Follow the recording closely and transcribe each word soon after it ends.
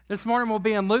This morning we'll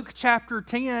be in Luke chapter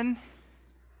 10.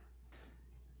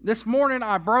 This morning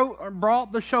I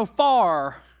brought the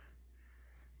shofar.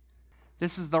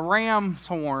 This is the ram's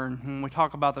horn. When we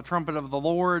talk about the trumpet of the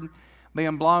Lord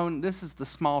being blown, this is the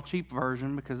small, cheap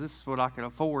version because this is what I could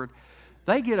afford.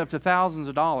 They get up to thousands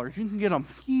of dollars. You can get them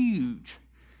huge.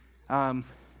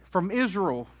 From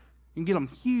Israel, you can get them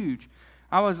huge.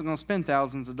 I wasn't going to spend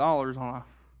thousands of dollars on a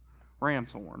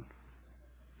ram's horn.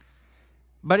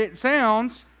 But it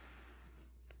sounds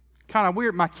kind of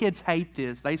weird. My kids hate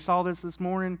this. They saw this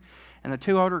morning, and the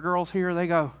two older girls here, they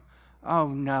go, "Oh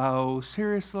no,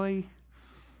 seriously?"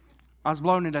 I was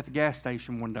blowing it at the gas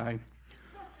station one day.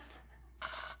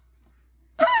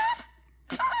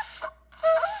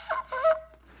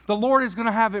 The Lord is going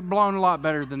to have it blown a lot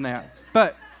better than that.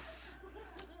 But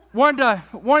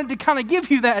wanted to kind of give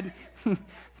you that.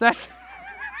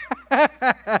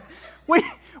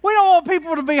 We don't want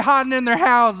people to be hiding in their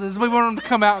houses. We want them to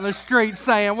come out in the streets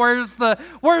saying, "Where's the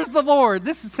Lord?"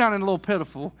 This is sounding a little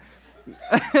pitiful.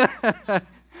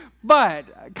 But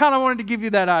I kind of wanted to give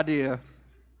you that idea.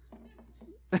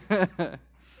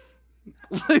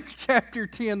 Luke chapter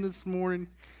 10 this morning.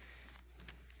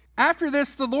 After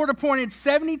this, the Lord appointed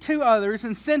 72 others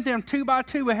and sent them 2 by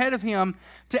 2 ahead of him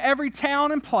to every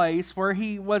town and place where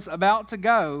he was about to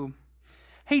go.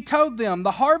 He told them,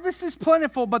 "The harvest is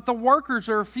plentiful, but the workers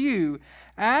are few.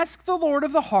 Ask the Lord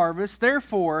of the harvest,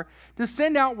 therefore, to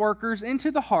send out workers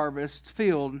into the harvest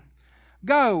field.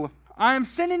 Go, I am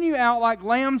sending you out like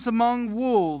lambs among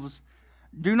wolves.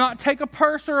 Do not take a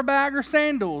purse or a bag or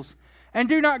sandals, and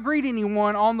do not greet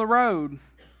anyone on the road.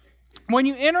 When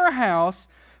you enter a house,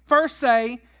 first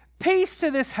say, 'Peace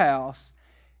to this house.'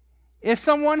 If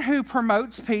someone who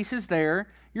promotes peace is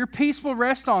there, your peace will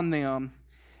rest on them.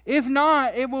 If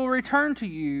not, it will return to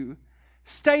you.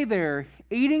 Stay there,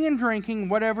 eating and drinking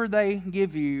whatever they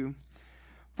give you.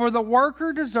 For the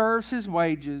worker deserves his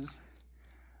wages.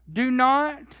 Do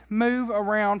not move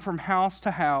around from house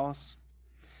to house.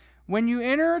 When you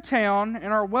enter a town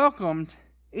and are welcomed,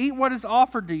 eat what is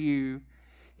offered to you.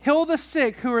 Heal the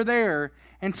sick who are there,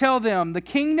 and tell them, 'The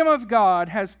kingdom of God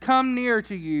has come near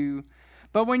to you.'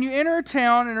 But when you enter a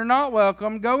town and are not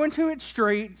welcome, go into its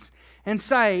streets and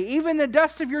say, 'Even the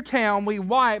dust of your town we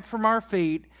wipe from our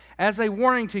feet,' as a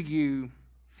warning to you.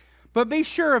 But be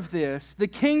sure of this, the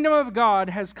kingdom of God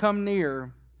has come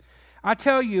near. I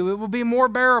tell you, it will be more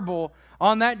bearable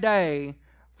on that day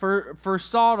for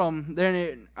Sodom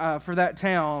than for that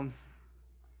town."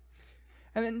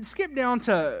 And then skip down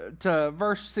to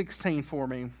verse 16 for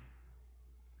me.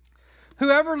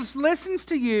 "Whoever listens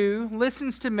to you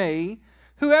listens to me.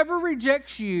 Whoever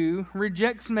rejects you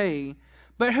rejects me.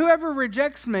 But whoever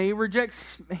rejects me rejects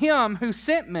him who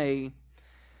sent me."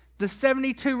 The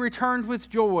 72 returned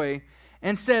with joy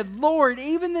and said, "Lord,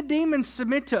 even the demons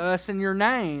submit to us in your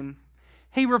name."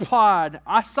 He replied,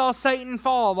 "I saw Satan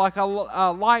fall like a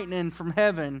lightning from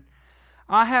heaven.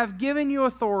 I have given you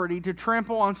authority to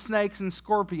trample on snakes and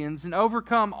scorpions and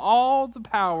overcome all the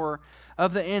power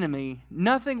of the enemy.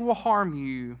 Nothing will harm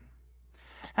you.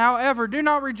 However, do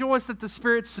not rejoice that the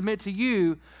spirits submit to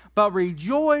you, but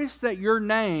rejoice that your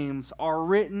names are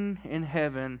written in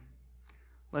heaven."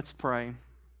 Let's pray.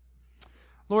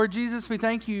 Lord Jesus, we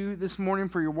thank you this morning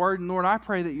for your word. And Lord, I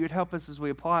pray that you would help us as we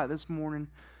apply it this morning.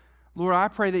 Lord, I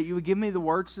pray that you would give me the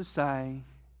words to say.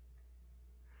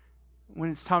 When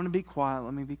it's time to be quiet,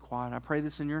 let me be quiet. I pray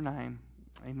this in your name.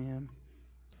 Amen.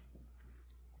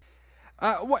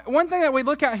 One thing that we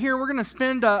look at here, we're going to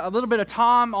spend a little bit of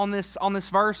time on this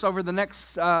verse over the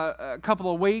next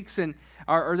couple of weeks,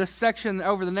 or this section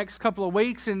over the next couple of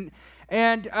weeks, and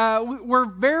we're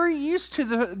very used to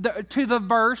the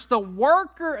verse.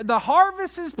 The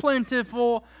harvest is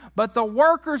plentiful, but the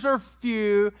workers are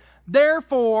few.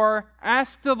 Therefore,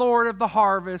 ask the Lord of the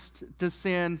harvest to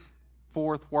send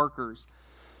forth workers.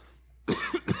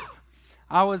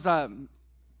 I was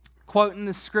quoting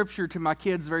this scripture to my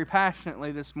kids very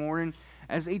passionately this morning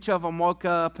as each of them woke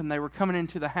up and they were coming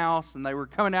into the house and they were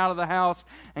coming out of the house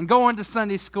and going to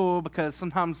Sunday school, because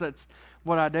sometimes that's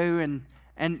what I do,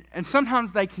 and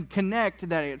sometimes they can connect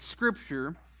that it's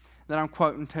scripture that I'm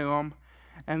quoting to them,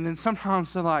 and then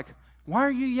sometimes they're like, "Why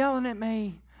are you yelling at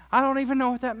me? I don't even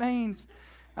know what that means."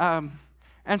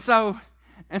 And so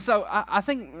I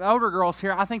think the older girls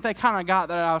here, I think they kind of got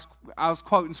that I was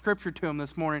quoting scripture to them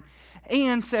this morning.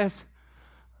 Ian says,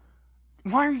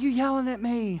 "Why are you yelling at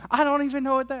me? I don't even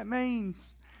know what that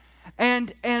means."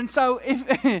 And so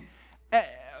if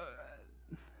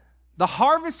the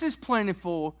harvest is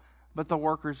plentiful, but the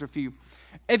workers are few.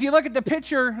 If you look at the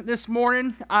picture this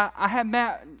morning, I had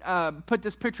Matt put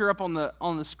this picture up on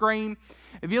the screen.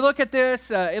 If you look at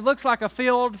this, it looks like a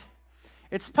field.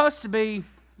 It's supposed to be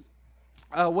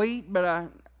wheat, but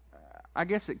I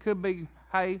guess it could be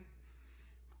hay.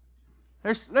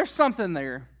 There's something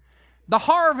there. The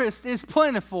harvest is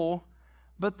plentiful,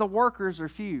 but the workers are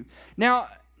few. Now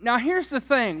here's the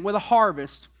thing with a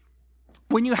harvest.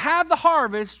 When you have the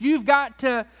harvest, you've got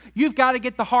to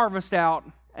get the harvest out,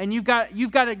 and you've got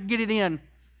to get it in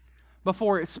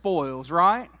before it spoils,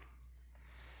 right?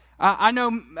 I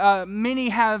know many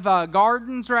have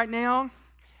gardens right now,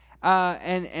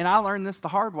 and I learned this the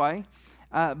hard way.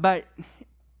 But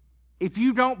if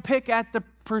you don't pick at the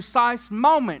precise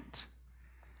moment,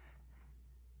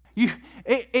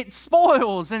 it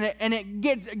spoils and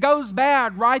it goes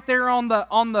bad right there on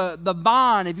the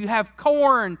vine. If you have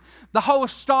corn, the whole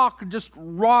stalk just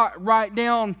rot right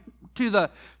down to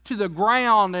the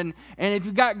ground, and if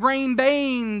you've got green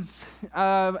beans,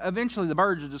 eventually the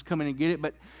birds will just come in and get it,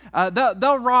 but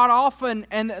they'll rot off and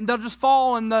they'll just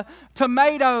fall. In the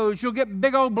tomatoes, you'll get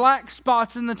big old black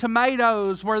spots in the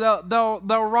tomatoes where they'll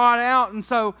rot out. And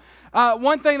so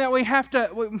one thing that we have to,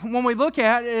 when we look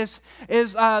at is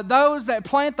those that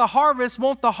plant the harvest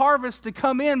want the harvest to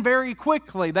come in very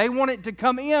quickly. They want it to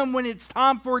come in when it's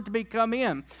time for it to come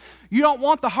in. You don't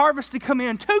want the harvest to come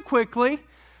in too quickly,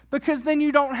 because then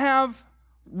you don't have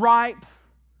ripe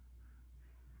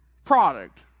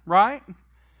product, right?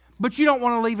 But you don't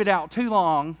want to leave it out too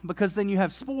long, because then you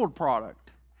have spoiled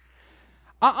product.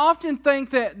 I often think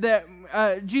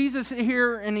that Jesus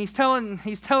here, and he's telling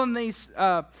these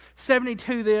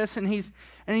 72 this, and he's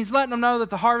letting them know that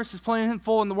the harvest is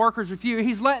plentiful and the workers are few.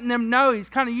 He's letting them know, he's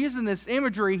kind of using this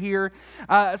imagery here,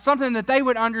 something that they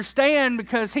would understand,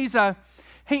 because he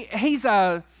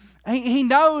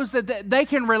knows that they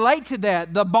can relate to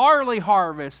that. The barley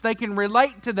harvest, they can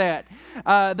relate to that.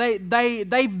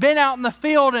 They've been out in the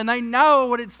field and they know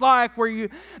what it's like, where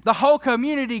the whole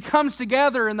community comes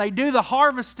together and they do the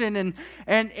harvesting,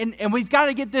 and we've got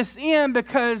to get this in,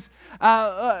 because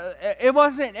it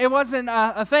wasn't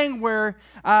a thing where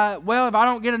well, if I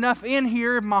don't get enough in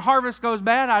here, if my harvest goes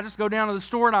bad, I just go down to the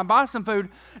store and I buy some food.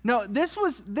 No, this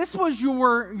was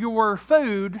your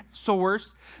food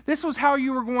source. This was how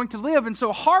you were going to live. And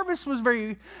so harvest was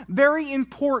very, very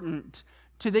important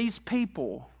to these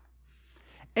people.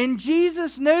 And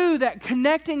Jesus knew that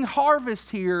connecting harvest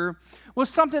here was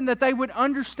something that they would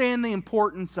understand the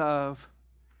importance of.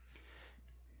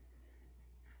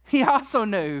 He also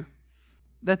knew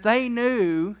that they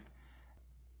knew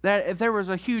that if there was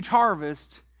a huge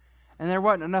harvest and there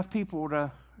wasn't enough people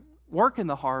to work in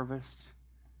the harvest,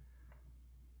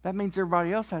 that means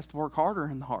everybody else has to work harder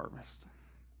in the harvest,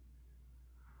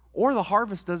 or the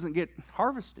harvest doesn't get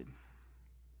harvested.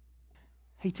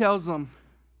 He tells them,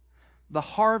 the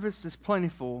harvest is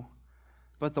plentiful,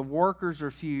 but the workers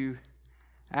are few.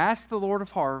 Ask the Lord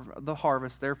of the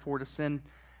harvest, therefore, to send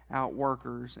out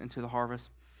workers into the harvest.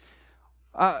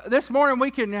 This morning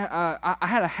I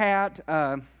had a hat.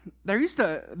 There used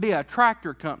to be a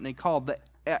tractor company called the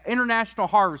International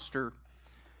Harvester.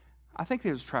 I think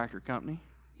it was a tractor company.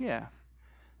 Yeah.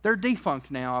 They're defunct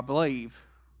now, I believe.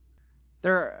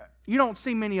 You don't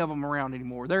see many of them around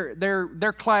anymore.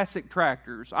 They're classic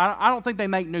tractors. I don't think they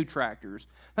make new tractors.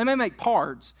 They may make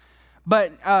parts.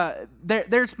 But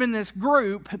there's been this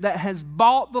group that has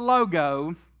bought the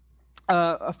logo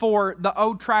for the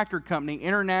old tractor company,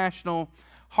 International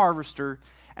Harvester.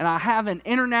 And I have an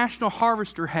International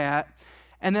Harvester hat.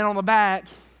 And then on the back,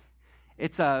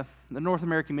 it's the North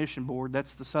American Mission Board.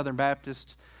 That's the Southern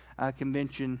Baptist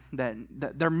Convention, that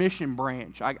their mission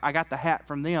branch. I got the hat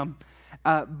from them.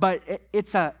 But it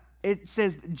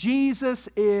says, Jesus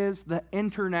is the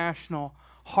International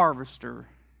Harvester.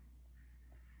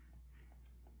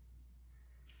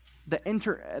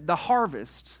 The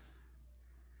harvest.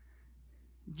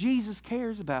 Jesus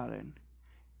cares about it.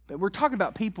 But we're talking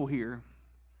about people here.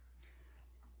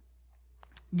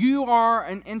 You are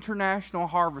an international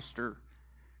harvester.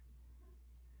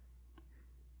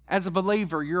 As a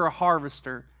believer, you're a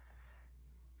harvester.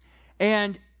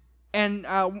 And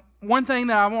one thing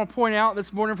that I want to point out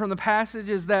this morning from the passage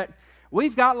is that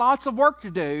we've got lots of work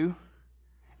to do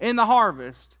in the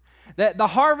harvest. That the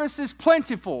harvest is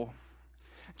plentiful.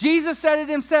 Jesus said it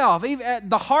himself.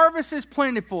 The harvest is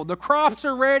plentiful. The crops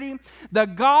are ready. The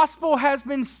gospel has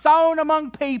been sown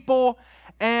among people.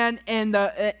 And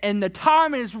the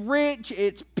time is rich.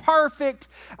 It's perfect.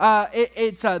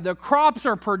 The crops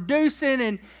are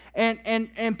producing,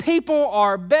 and people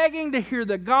are begging to hear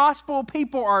the gospel.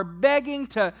 People are begging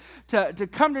to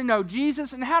come to know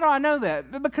Jesus. And how do I know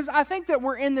that? Because I think that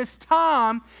we're in this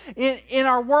time in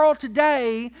our world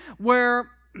today where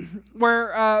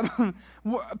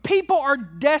people are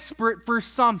desperate for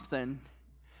something.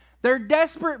 They're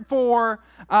desperate for,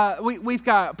 we've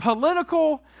got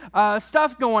political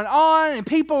stuff going on, and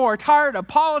people are tired of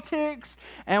politics,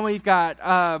 and we've got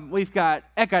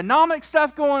economic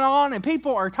stuff going on, and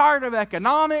people are tired of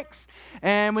economics,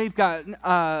 and we've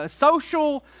got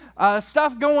social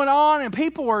stuff going on, and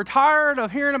people are tired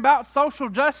of hearing about social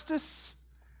justice.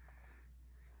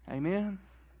 Amen.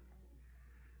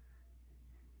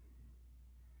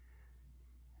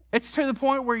 It's to the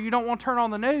point where you don't want to turn on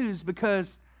the news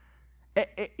because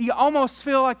you almost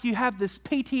feel like you have this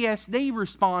PTSD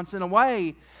response in a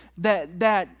way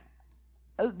that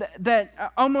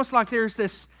almost like there's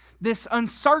this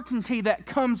uncertainty that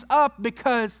comes up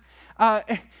because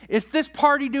is this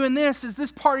party doing this? Is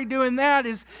this party doing that?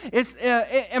 Is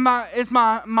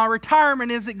my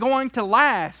retirement, is it going to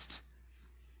last?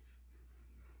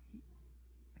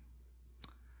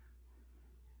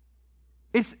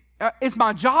 Is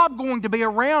my job going to be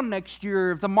around next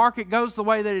year if the market goes the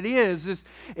way that it is?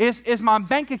 Is my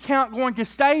bank account going to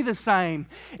stay the same?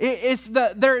 There's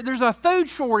a food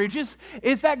shortage.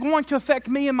 Is that going to affect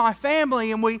me and my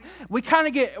family? And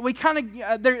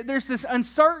there's this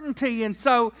uncertainty. And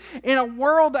so in a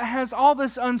world that has all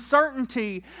this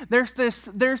uncertainty, there's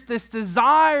this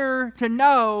desire to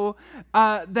know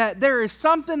that there is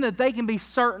something that they can be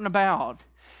certain about.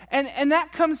 And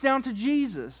that comes down to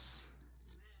Jesus.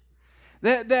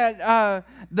 The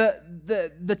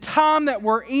time that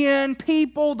we're in,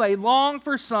 people, they long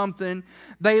for something.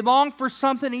 They long for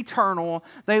something eternal.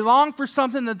 They long for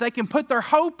something that they can put their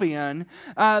hope in.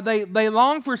 They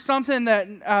long for something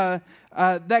that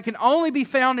can only be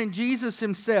found in Jesus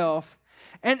Himself.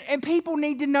 And people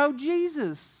need to know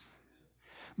Jesus.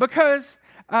 Because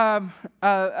they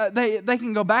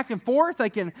can go back and forth. They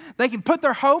can put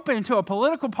their hope into a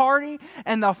political party,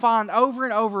 and they'll find over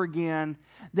and over again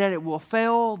that it will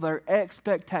fail their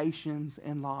expectations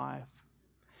in life.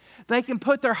 They can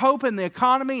put their hope in the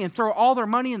economy and throw all their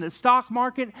money in the stock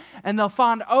market, and they'll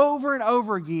find over and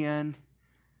over again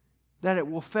that it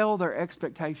will fail their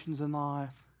expectations in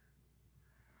life.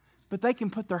 But they can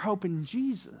put their hope in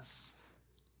Jesus,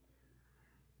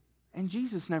 and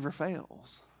Jesus never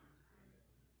fails.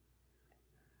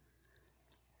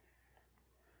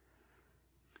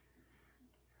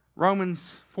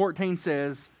 Romans 14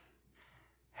 says,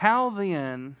 "How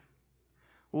then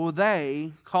will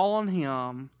they call on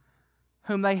Him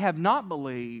whom they have not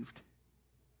believed?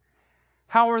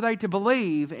 How are they to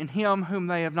believe in Him whom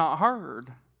they have not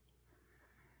heard?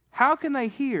 How can they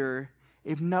hear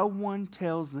if no one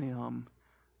tells them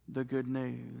the good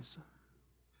news?"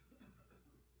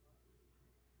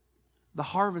 The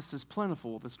harvest is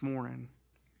plentiful this morning.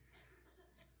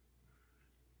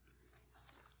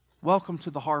 Welcome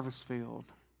to the harvest field.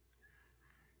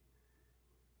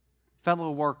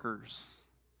 Fellow workers,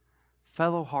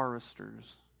 fellow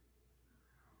harvesters,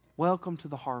 welcome to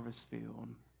the harvest field.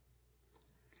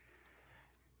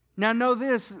 Now know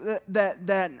this,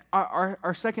 that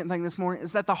our second thing this morning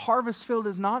is that the harvest field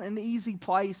is not an easy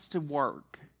place to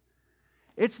work.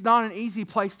 It's not an easy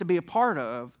place to be a part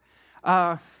of.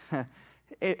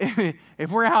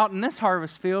 If we're out in this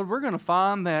harvest field, we're going to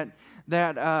find that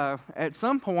at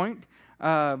some point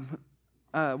we're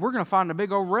going to find a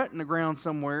big old rut in the ground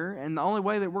somewhere, and the only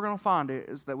way that we're going to find it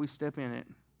is that we step in it.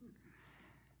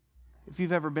 If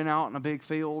you've ever been out in a big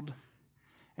field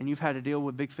and you've had to deal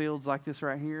with big fields like this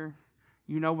right here,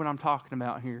 you know what I'm talking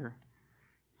about here.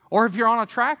 Or if you're on a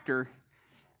tractor,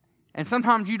 and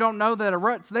sometimes you don't know that a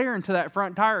rut's there until that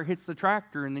front tire hits the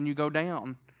tractor and then you go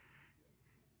down.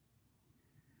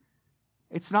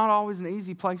 It's not always an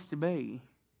easy place to be.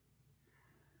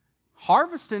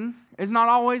 Harvesting is not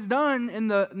always done in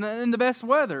the best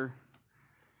weather.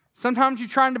 Sometimes you're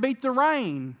trying to beat the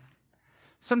rain.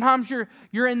 Sometimes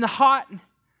you're in the hot,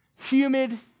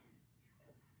 humid,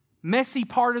 messy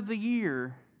part of the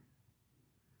year.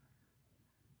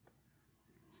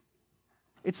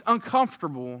 It's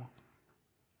uncomfortable.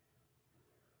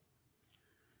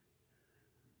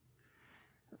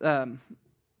 I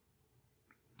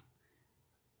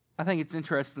think it's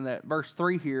interesting that verse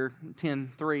 3 here,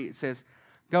 10:3, it says,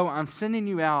 "Go, I'm sending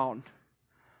you out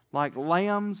like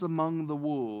lambs among the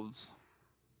wolves."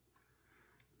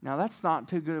 Now, that's not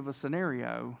too good of a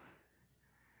scenario,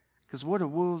 because what do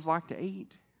wolves like to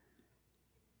eat?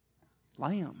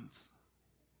 Lambs.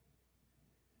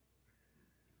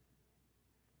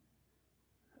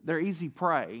 They're easy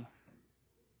prey.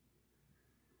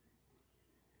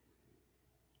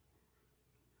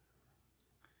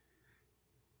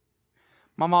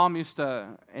 My mom used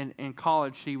to, in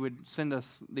college, she would send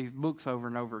us these books over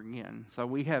and over again. So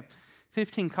we have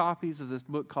 15 copies of this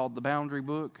book called The Boundary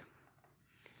Book.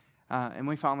 And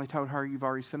we finally told her, you've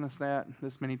already sent us that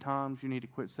this many times. You need to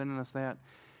quit sending us that.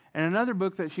 And another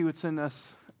book that she would send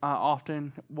us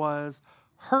often was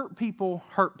Hurt People,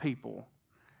 Hurt People.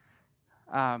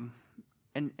 And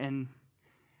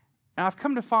I've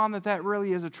come to find that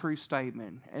really is a true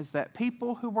statement, is that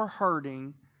people who are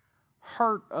hurting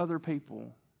hurt other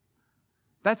people.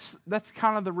 That's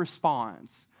kind of the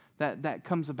response that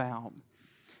comes about.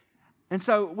 And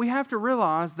so we have to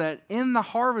realize that in the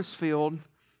harvest field,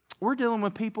 we're dealing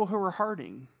with people who are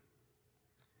hurting.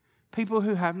 People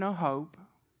who have no hope.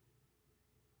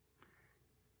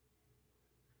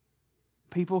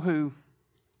 People who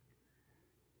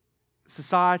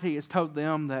society has told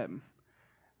them that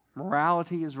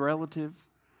morality is relative.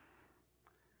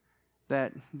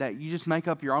 That you just make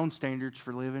up your own standards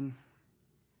for living.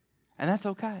 And that's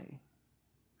okay.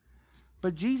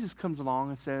 But Jesus comes along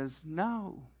and says,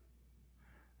 no.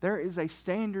 There is a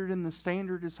standard, and the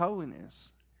standard is holiness.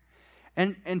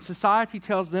 And society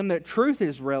tells them that truth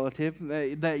is relative,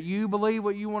 that you believe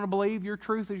what you want to believe, your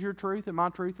truth is your truth, and my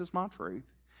truth is my truth.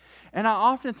 And I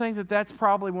often think that that's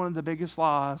probably one of the biggest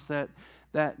lies that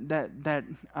the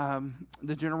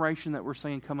generation that we're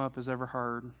seeing come up has ever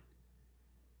heard.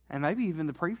 And maybe even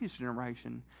the previous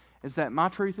generation, is that my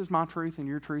truth is my truth and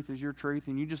your truth is your truth,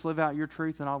 and you just live out your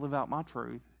truth and I'll live out my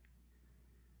truth.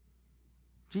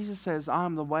 Jesus says,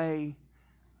 I'm the way,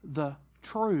 the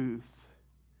truth,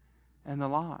 and the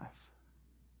life.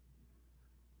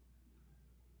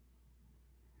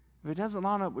 If it doesn't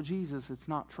line up with Jesus, it's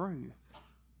not truth.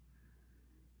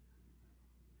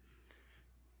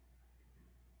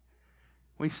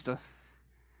 We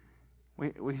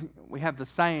have the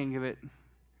saying, if it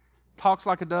talks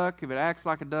like a duck, if it acts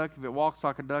like a duck, if it walks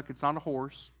like a duck, it's not a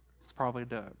horse, it's probably a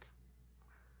duck.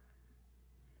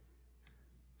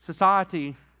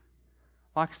 Society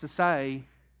likes to say,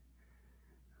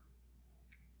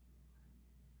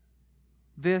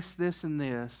 this, and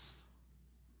this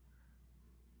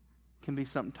can be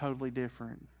something totally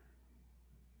different.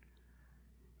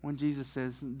 When Jesus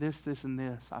says, this, and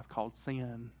this, I've called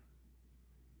sin.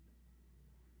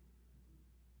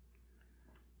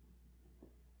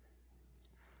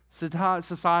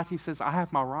 Society says, I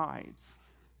have my rights.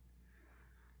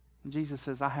 And Jesus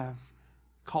says, I have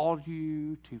called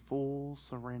you to full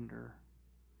surrender.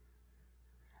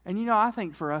 And I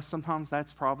think for us, sometimes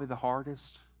that's probably the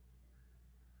hardest.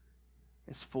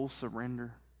 It's full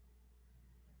surrender.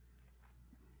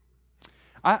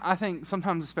 I think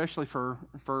sometimes, especially for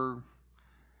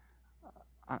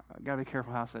I got to be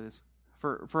careful how I say this.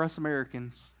 For us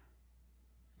Americans,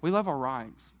 we love our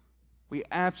rights. We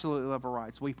absolutely love our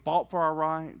rights. We fought for our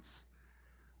rights.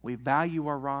 We value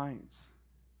our rights.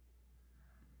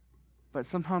 But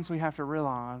sometimes we have to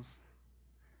realize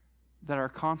that our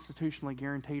constitutionally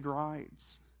guaranteed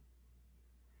rights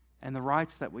and the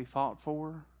rights that we fought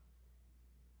for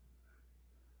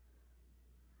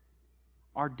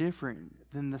are different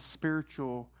than the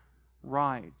spiritual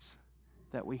rights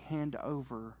that we hand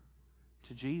over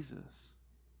to Jesus.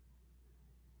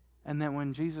 And that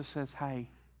when Jesus says, hey,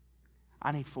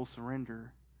 I need full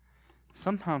surrender,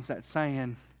 sometimes that's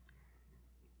saying,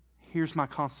 here's my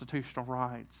constitutional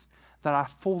rights that I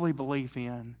fully believe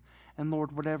in. And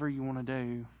Lord, whatever you want to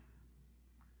do,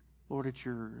 Lord, it's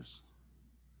yours.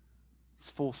 It's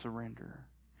full surrender.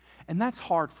 And that's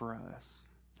hard for us.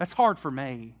 That's hard for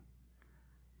me.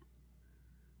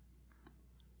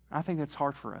 I think that's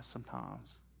hard for us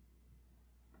sometimes.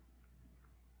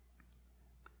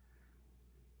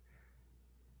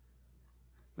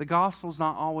 The gospel's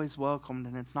not always welcomed,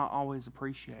 and it's not always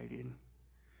appreciated.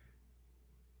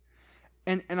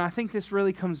 And I think this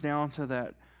really comes down to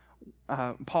that.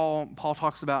 Paul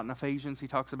talks about in Ephesians, he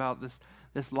talks about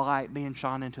this light being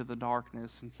shone into the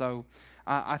darkness. And so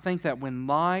I think that when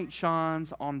light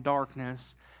shines on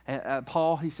darkness,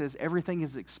 Paul, he says, everything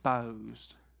is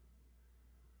exposed.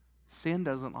 Sin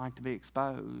doesn't like to be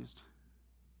exposed.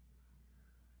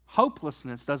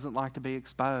 Hopelessness doesn't like to be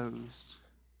exposed.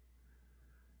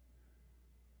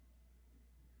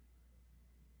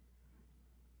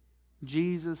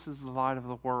 Jesus is the light of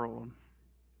the world.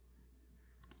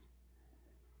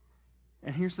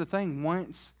 And here's the thing,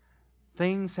 once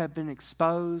things have been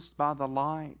exposed by the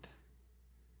light,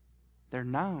 they're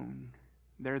known.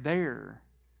 They're there.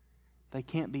 They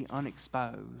can't be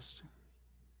unexposed.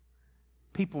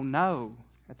 People know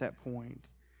at that point.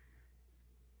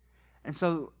 And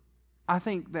so I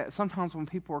think that sometimes when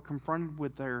people are confronted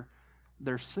with their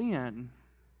sin,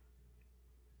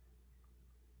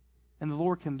 and the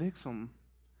Lord convicts them,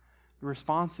 The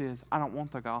response is, I don't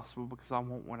want the gospel because I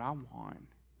want what I want.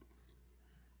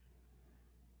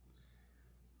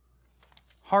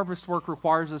 Harvest work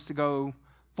requires us to go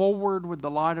forward with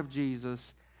the light of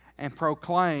Jesus and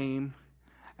proclaim,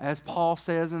 as Paul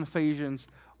says in Ephesians,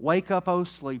 wake up, O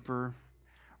sleeper,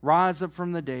 rise up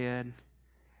from the dead,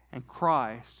 and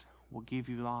Christ will give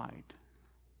you light.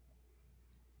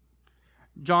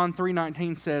 John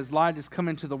 3:19 says, light has come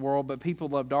into the world, but people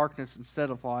love darkness instead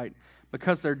of light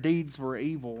because their deeds were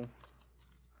evil.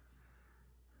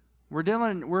 We're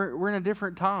in a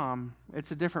different time.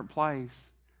 It's a different place.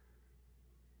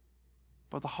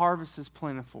 But the harvest is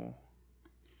plentiful.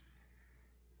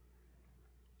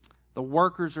 The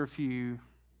workers are few.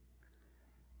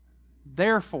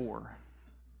 Therefore,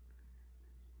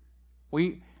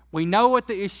 we know what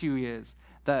the issue is.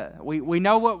 We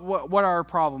know what our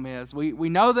problem is. We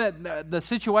know that the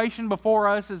situation before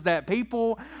us is that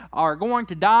people are going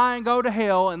to die and go to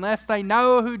hell unless they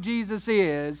know who Jesus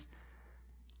is.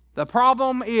 The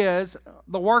problem is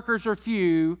the workers are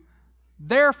few.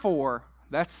 Therefore,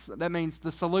 that means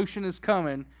the solution is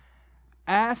coming.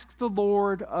 Ask the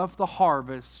Lord of the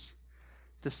harvest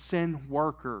to send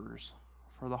workers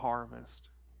for the harvest.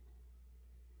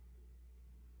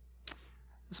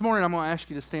 This morning I'm going to ask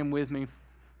you to stand with me.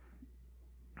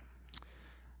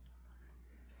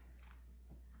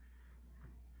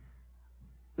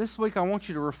 This week I want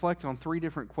you to reflect on 3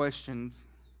 different questions.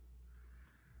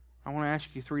 I want to ask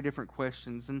you 3 different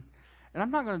questions. And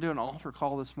I'm not going to do an altar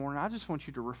call this morning. I just want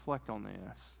you to reflect on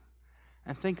this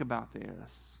and think about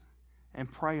this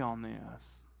and pray on this.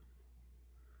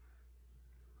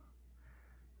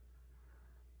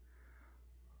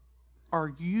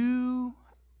 Are you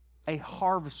a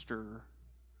harvester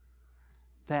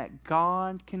that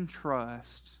God can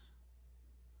trust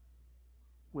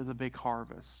with a big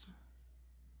harvest?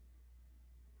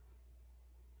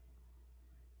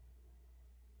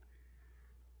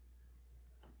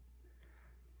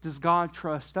 Does God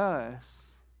trust us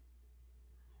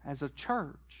as a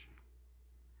church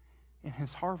in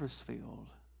His harvest field?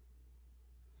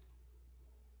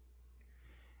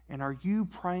 And are you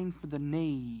praying for the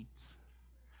needs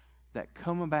that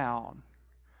come about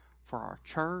for our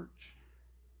church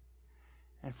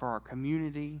and for our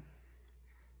community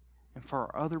and for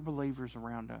our other believers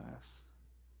around us?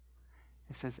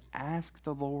 It says, ask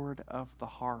the Lord of the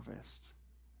harvest.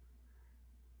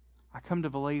 I come to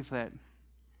believe that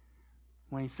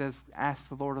when he says, ask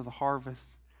the Lord of the harvest,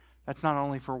 that's not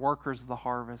only for workers of the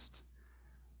harvest,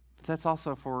 but that's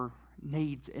also for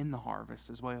needs in the harvest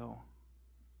as well.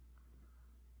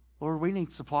 Lord, we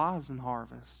need supplies in the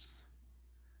harvest.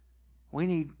 We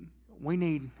need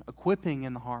equipping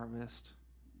in the harvest.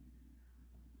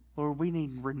 Lord, we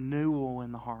need renewal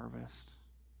in the harvest.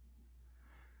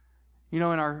 You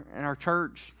know, in our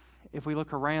church, if we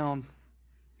look around,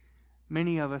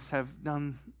 many of us have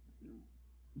done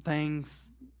things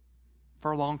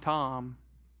for a long time.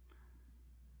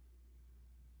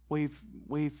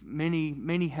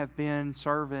 Many have been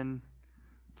serving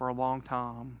for a long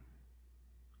time.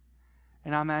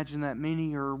 And I imagine that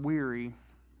many are weary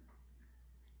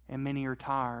and many are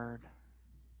tired.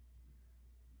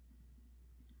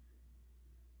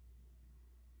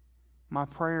 My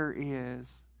prayer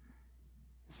is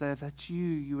that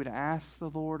you would ask the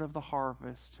Lord of the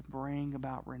harvest to bring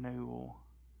about renewal,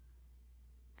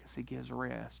 because He gives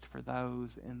rest for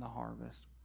those in the harvest.